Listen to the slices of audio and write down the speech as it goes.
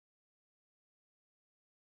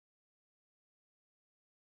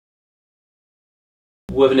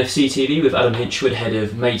With an FC TV with Adam Hinshelwood ahead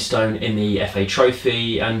of Maidstone in the FA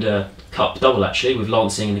Trophy and a Cup double actually with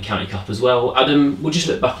Lancing in the County Cup as well. Adam, we'll just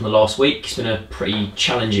look back on the last week. It's been a pretty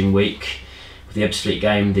challenging week with the Ebbsfleet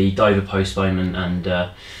game, the Dover postponement and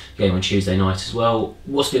game on Tuesday night as well.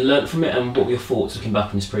 What's been learnt from it and what were your thoughts looking back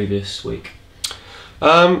on this previous week?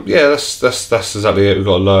 Yeah, that's exactly it. We've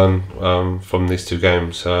got to learn from these two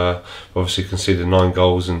games. Obviously conceded 9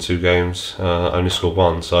 goals in 2 games, only scored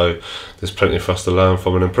 1, so there's plenty for us to learn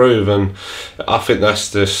from and improve. And I think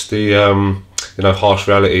that's just the harsh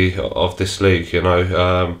reality of this league. You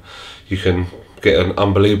can get an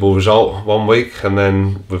unbelievable result one week and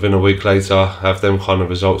then within a week later have them kind of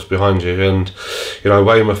results behind you. And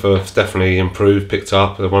Weymouth have definitely improved, picked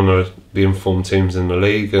up. They're one of the informed teams in the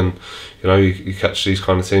league, and you catch these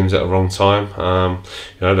kind of teams at a wrong time.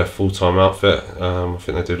 They're full-time outfit. I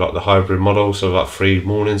think they do like the hybrid model, so like 3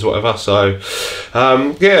 mornings or whatever. So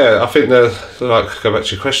I think go back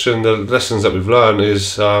to your question, the lessons that we've learned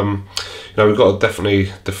is we've got to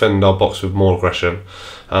definitely defend our box with more aggression.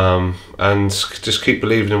 And just keep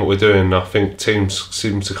believing in what we're doing. I think teams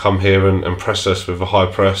seem to come here and press us with a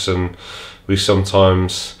high press, and we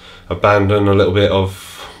sometimes abandon a little bit of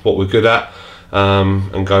what we're good at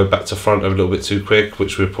and go back to front a little bit too quick,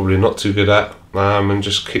 which we're probably not too good at. And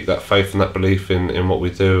just keep that faith and that belief in what we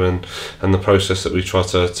do and the process that we try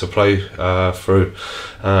to play through.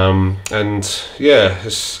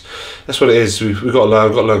 That's what it is. We've got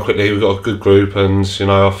to learn quickly. We've got a good group, and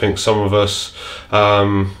I think some of us,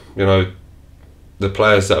 the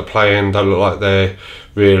players that are playing don't look like they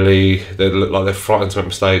look like they're frightened to make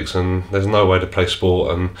mistakes, and there's no way to play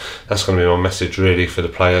sport. And that's going to be my message really for the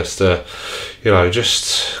players to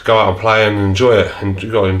just go out and play and enjoy it, and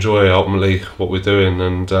you've got to enjoy ultimately what we're doing.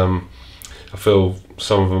 And I feel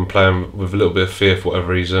some of them playing with a little bit of fear for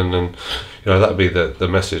whatever reason, and that'd be the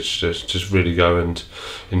message, just really go and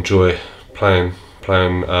enjoy playing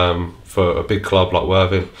for a big club like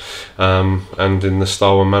Worthing, and in the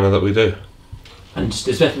style and manner that we do. And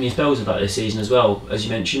there's definitely spells about this season as well. As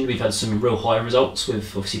you mentioned, we've had some real high results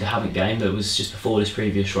with obviously the Havant game that was just before this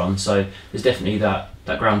previous run, so there's definitely that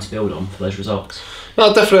ground to build on for those results.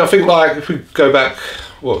 No, definitely. I think if we go back,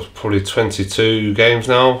 probably 22 games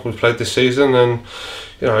now we've played this season, and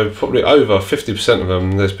probably over 50% of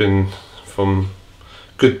them there's been from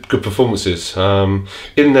good performances. In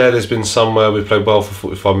there's been some where we played well for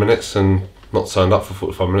 45 minutes and not turned up for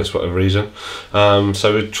 45 minutes for whatever reason.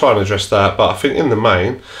 So we're trying to address that, but I think in the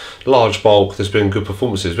main, large bulk, there's been good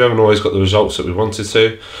performances. We haven't always got the results that we wanted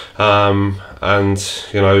to, and I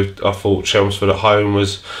thought Chelmsford at home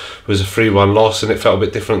was a 3-1 loss, and it felt a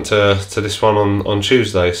bit different to this one on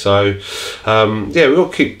Tuesday. So we've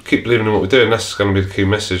got to keep believing in what we're doing. That's going to be the key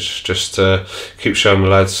message, just to keep showing the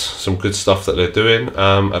lads some good stuff that they're doing,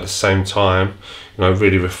 at the same time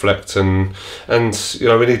really reflect, and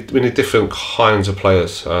we need different kinds of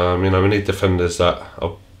players. We need defenders that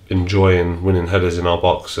are enjoying winning headers in our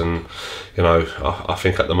box, and I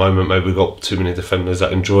think at the moment maybe we've got too many defenders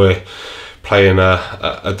that enjoy playing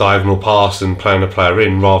a diagonal pass and playing a player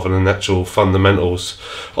in rather than the actual fundamentals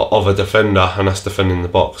of a defender, and that's defending the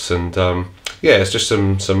box. And it's just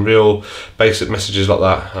some real basic messages like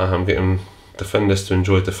that, getting defenders to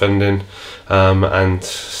enjoy defending, and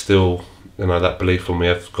still that belief when we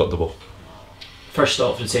have got the ball. Fresh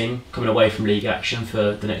start for the team, coming away from league action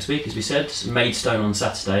for the next week, as we said. Maidstone on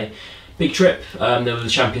Saturday. Big trip. They were the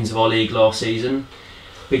champions of our league last season.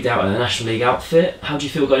 Big doubt in the National League outfit. How do you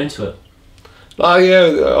feel going into it?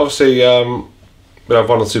 Obviously we have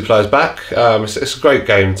 1 or 2 players back. It's a great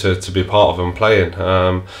game to be a part of and playing.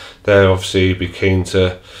 They'll obviously be keen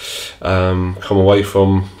to come away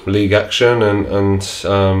from league action and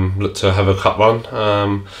look to have a cup run,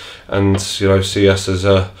 and see us as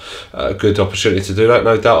a good opportunity to do that,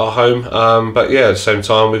 no doubt, at home. But at the same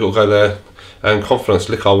time we've got to go there and confidence,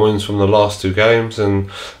 lick our wounds from the last 2 games, and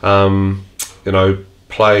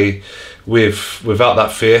play without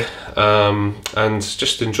that fear, and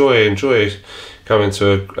just enjoy going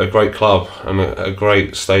to a great club and a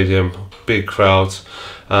great stadium, big crowds,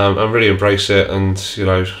 and really embrace it, and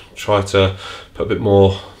try to put a bit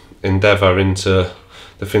more endeavour into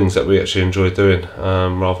the things that we actually enjoy doing,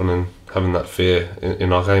 rather than having that fear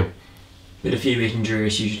in our game. Been a few injury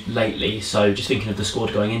issues lately, so just thinking of the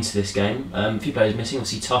squad going into this game, a few players missing.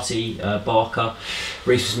 Obviously Tutty, Barker,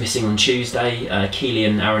 Reese was missing on Tuesday, Keeley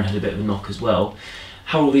and Aaron had a bit of a knock as well.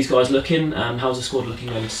 How are all these guys looking? How's the squad looking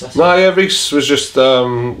going into Saturday? Reese was just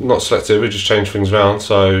not selected. We just changed things around,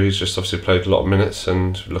 so he's just obviously played a lot of minutes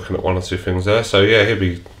and looking at 1 or 2 things there. So he'll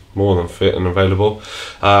be more than fit and available.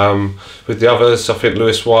 With the others, I think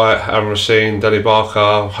Lewis White, Aaron Racine, Danny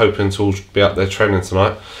Barker, hoping to all be out there training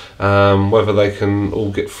tonight. Whether they can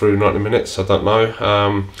all get through 90 minutes, I don't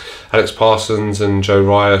know. Alex Parsons and Joe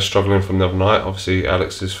Ryan are struggling from the other night. Obviously,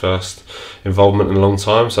 Alex's first involvement in a long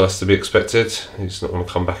time, so that's to be expected. He's not going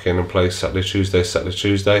to come back in and play Saturday, Tuesday,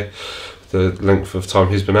 the length of time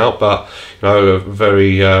he's been out. But a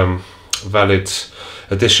very valid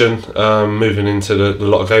addition moving into the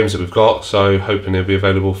lot of games that we've got. So hoping he'll be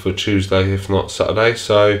available for Tuesday, if not Saturday.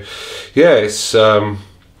 So yeah, it's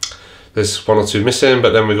there's one or two missing,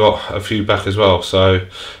 but then we got a few back as well. So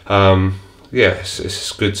yeah,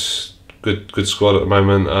 it's good squad at the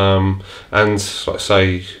moment. And like I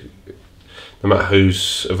say, no matter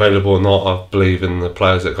who's available or not, I believe in the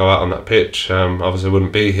players that go out on that pitch. Others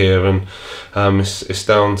wouldn't be here, and it's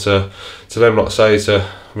down to them, like I say, to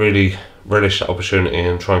really relish that opportunity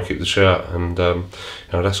and try and keep the shirt. And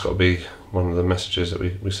that's got to be one of the messages that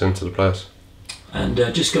we send to the players. And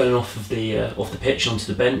just going off the pitch onto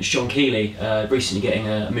the bench, John Keeley recently getting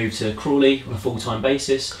a move to Crawley on a full-time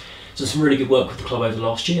basis. So some really good work with the club over the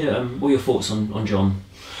last year. What are your thoughts on John?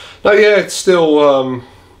 No, yeah, it's still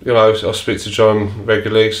I speak to John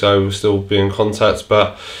regularly, so we'll still be in contact.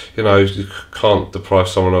 But you can't deprive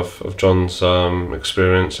someone of John's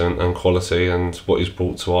experience and quality, and what he's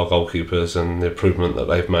brought to our goalkeepers, and the improvement that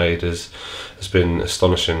they've made has been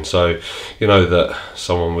astonishing. So that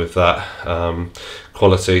someone with that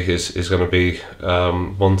quality is going to be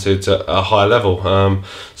wanted at a high level.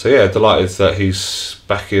 So yeah, delighted that he's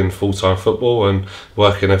back in full-time football and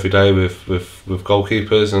working every day with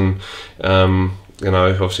goalkeepers. And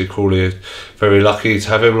obviously Crawley are very lucky to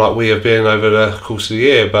have him, like we have been over the course of the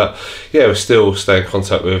year. But yeah, we still stay in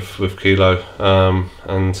contact with Kilo,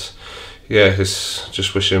 and yeah,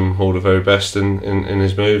 just wish him all the very best in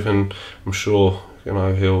his move, and I'm sure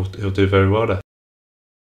he'll do very well there.